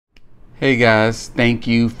Hey guys, thank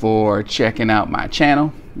you for checking out my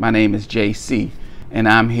channel. My name is JC and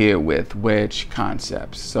I'm here with WEDGE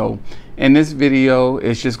Concepts. So in this video,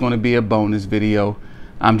 it's just going to be a bonus video.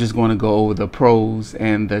 I'm just going to go over the pros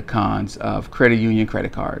and the cons of credit union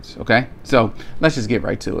credit cards. Okay, so let's just get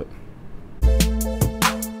right to it.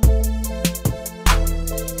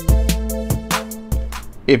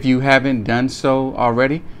 If you haven't done so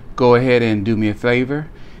already, go ahead and do me a favor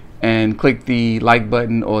and click the like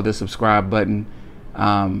button or the subscribe button.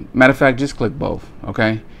 Matter of fact, just click both,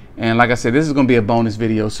 okay? And like I said, this is gonna be a bonus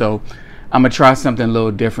video, so I'm gonna try something a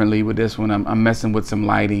little differently with this one. I'm messing with some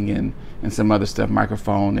lighting and some other stuff,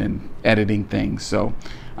 microphone and editing things. So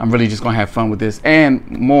I'm really just gonna have fun with this. And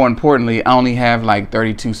more importantly, I only have like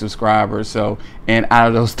 32 subscribers. So, and out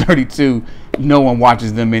of those 32, no one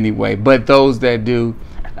watches them anyway. But those that do,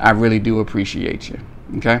 I really do appreciate you,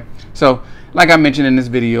 okay? So, like I mentioned in this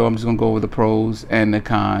video, I'm just going to go over the pros and the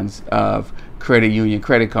cons of credit union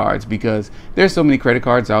credit cards because there's so many credit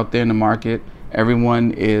cards out there in the market.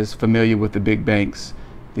 Everyone is familiar with the big banks,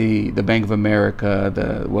 the Bank of America,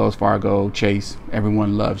 the Wells Fargo, Chase.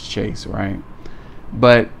 Everyone loves Chase, right?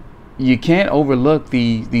 But you can't overlook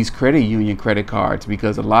these credit union credit cards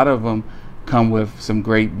because a lot of them come with some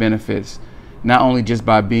great benefits, not only just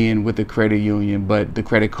by being with the credit union, but the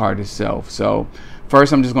credit card itself. So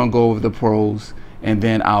first, I'm just going to go over the pros and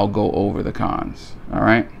then I'll go over the cons. All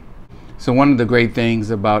right. So one of the great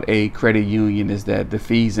things about a credit union is that the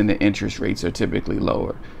fees and the interest rates are typically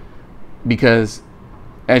lower because,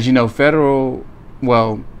 as you know,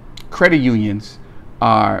 credit unions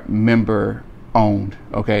are member owned.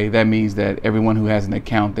 OK, that means that everyone who has an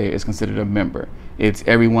account there is considered a member. It's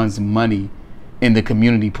everyone's money in the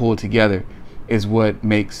community pulled together is what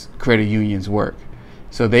makes credit unions work.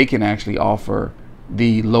 So they can actually offer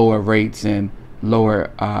the lower rates and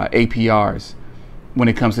lower APRs when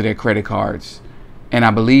it comes to their credit cards. And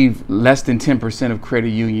I believe less than 10% of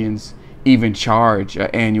credit unions even charge an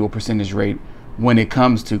annual percentage rate when it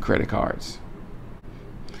comes to credit cards.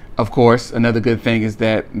 Of course, another good thing is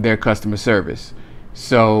that their customer service.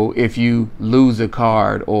 So if you lose a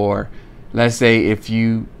card, or let's say if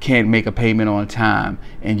you can't make a payment on time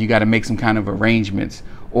and you got to make some kind of arrangements,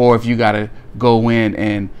 or if you got to go in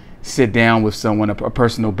and sit down with someone, a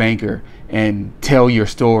personal banker, and tell your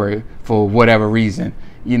story for whatever reason,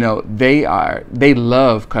 you know, they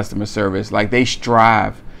love customer service. Like, they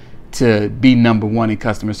strive to be number one in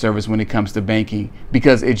customer service when it comes to banking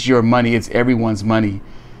because it's your money, it's everyone's money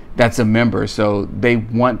that's a member. So they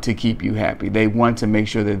want to keep you happy. They want to make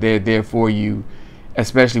sure that they're there for you,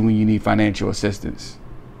 especially when you need financial assistance.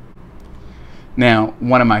 Now,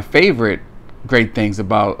 one of my favorite great things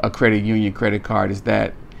about a credit union credit card is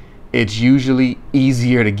that it's usually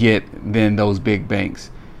easier to get than those big banks.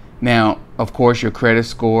 Now, of course, your credit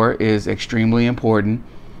score is extremely important.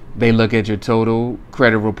 They look at your total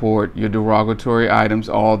credit report, your derogatory items,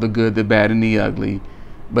 all the good, the bad, and the ugly,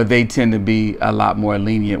 but they tend to be a lot more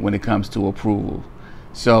lenient when it comes to approval.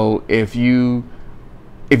 So if you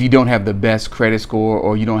don't have the best credit score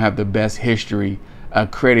or you don't have the best history, a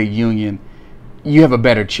credit union, you have a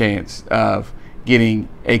better chance of getting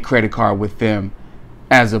a credit card with them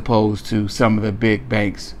as opposed to some of the big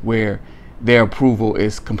banks where their approval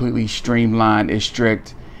is completely streamlined, is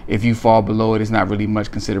strict. If you fall below it, it's not really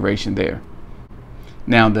much consideration there.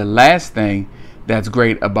 Now, the last thing that's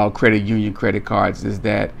great about credit union credit cards is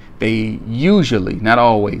that they usually, not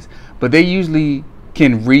always, but they usually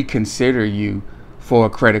can reconsider you for a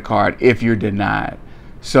credit card if you're denied.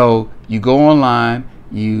 So you go online,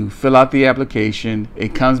 you fill out the application,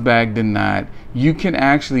 it comes back denied. You can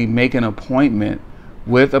actually make an appointment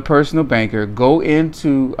with a personal banker, go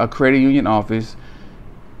into a credit union office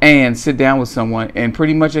and sit down with someone and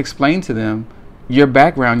pretty much explain to them your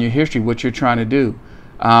background, your history, what you're trying to do,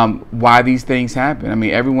 why these things happen. I mean,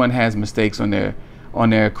 everyone has mistakes on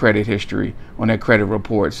their credit history, on their credit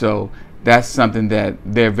report. So that's something that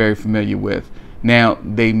they're very familiar with. Now,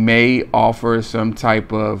 they may offer some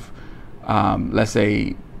type of, let's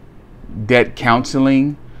say, debt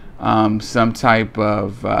counseling, some type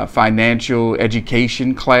of financial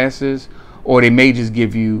education classes, or they may just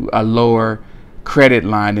give you a lower credit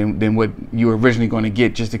line than what you were originally going to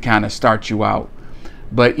get just to kind of start you out.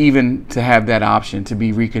 But even to have that option to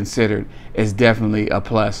be reconsidered is definitely a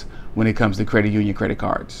plus when it comes to credit union credit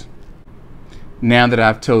cards. Now that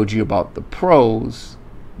I've told you about the pros,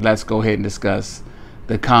 let's go ahead and discuss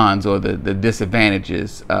the cons or the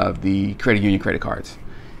disadvantages of the credit union credit cards.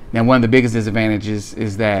 Now, one of the biggest disadvantages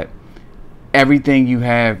is that everything you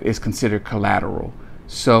have is considered collateral.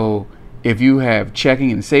 So if you have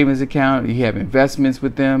checking and savings account, you have investments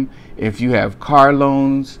with them, if you have car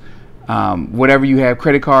loans, whatever you have,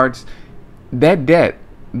 credit cards, that debt,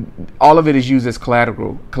 all of it is used as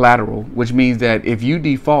collateral, which means that if you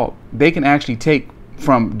default, they can actually take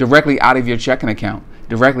from directly out of your checking account,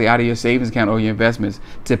 directly out of your savings account or your investments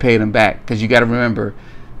to pay them back. Because you got to remember,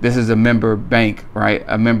 this is a member bank, right?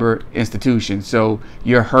 A member institution. So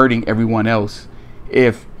you're hurting everyone else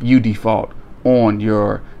if you default on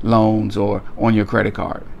your loans or on your credit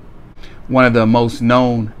card. One of the most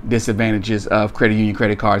known disadvantages of credit union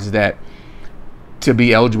credit cards is that to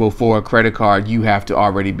be eligible for a credit card, you have to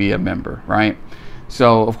already be a member, right?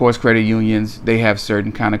 So of course, credit unions, they have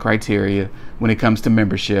certain kind of criteria when it comes to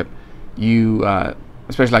membership. You,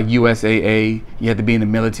 especially like USAA, you have to be in the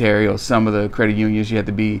military, or some of the credit unions, you have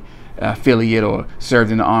to be affiliate or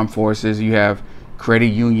served in the armed forces. You have credit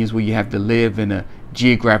unions where you have to live in a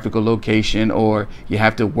geographical location, or you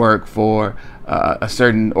have to work for a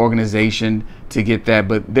certain organization to get that.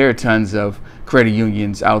 But there are tons of credit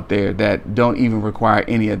unions out there that don't even require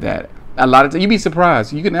any of that. A lot of you'd be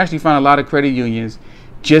surprised, you can actually find a lot of credit unions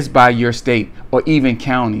just by your state or even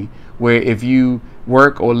county, where if you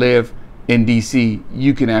work or live in DC,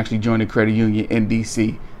 you can actually join a credit union in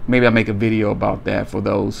DC. Maybe I'll make a video about that for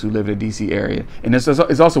those who live in the DC area. And it's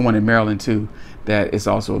also one in Maryland too, that is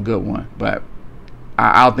also a good one. But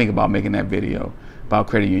I'll think about making that video about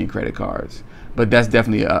credit union credit cards. But that's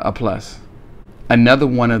definitely a plus. Another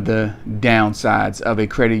one of the downsides of a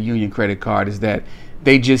credit union credit card is that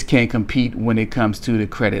they just can't compete when it comes to the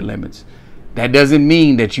credit limits. That doesn't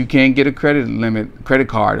mean that you can't get a credit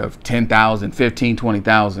card of 10,000, 15,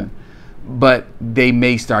 20,000, but they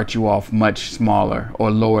may start you off much smaller or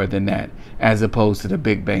lower than that, as opposed to the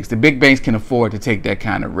big banks. The big banks can afford to take that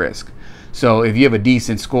kind of risk. So if you have a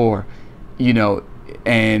decent score, you know,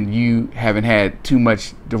 and you haven't had too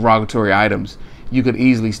much derogatory items, you could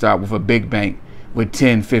easily start with a big bank with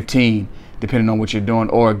 10, 15, depending on what you're doing,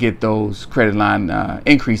 or get those credit line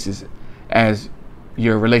increases as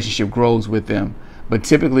your relationship grows with them. But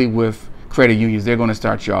typically with credit unions, they're going to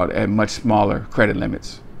start you out at much smaller credit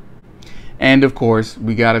limits. And of course,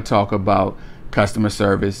 we got to talk about customer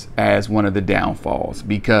service as one of the downfalls, or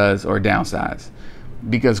downsides,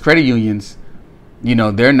 because credit unions, you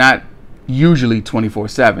know, they're not usually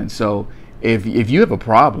 24/7. So if you have a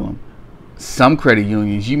problem, some credit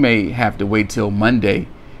unions, you may have to wait till Monday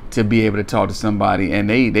to be able to talk to somebody, and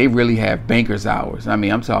they really have banker's hours. I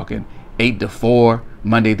mean, I'm talking 8 to 4,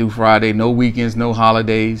 Monday through Friday, no weekends, no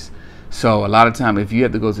holidays. So a lot of time, if you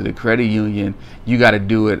have to go to the credit union, you got to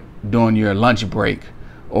do it during your lunch break,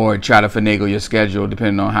 or try to finagle your schedule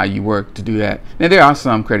depending on how you work to do that. Now, there are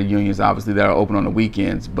some credit unions obviously that are open on the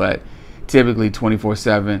weekends, but typically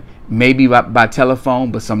 24/7, maybe by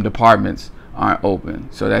telephone, but some departments aren't open.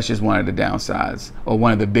 So that's just one of the downsides, or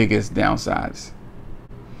one of the biggest downsides.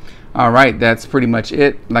 All right, that's pretty much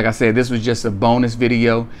it. Like I said, this was just a bonus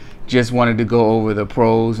video. Just wanted to go over the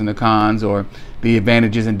pros and the cons, or the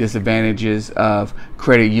advantages and disadvantages of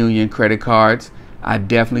credit union credit cards. I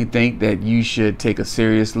definitely think that you should take a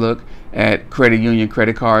serious look at credit union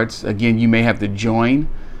credit cards. Again, you may have to join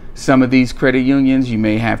some of these credit unions. You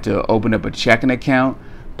may have to open up a checking account,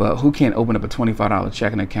 but who can't open up a $25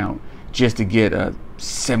 checking account just to get a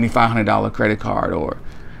 $7,500 credit card? Or,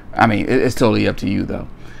 I mean, it's totally up to you though.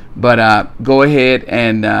 But go ahead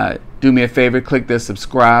and do me a favor, click the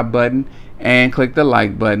subscribe button and click the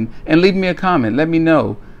like button, and leave me a comment. Let me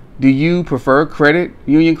know, do you prefer credit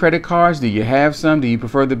union credit cards? Do you have some? Do you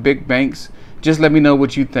prefer the big banks? Just let me know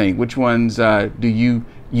what you think. Which ones do you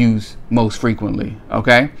use most frequently?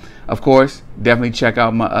 Okay, of course, definitely check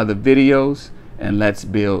out my other videos, and let's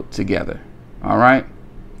build together. All right,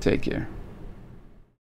 take care.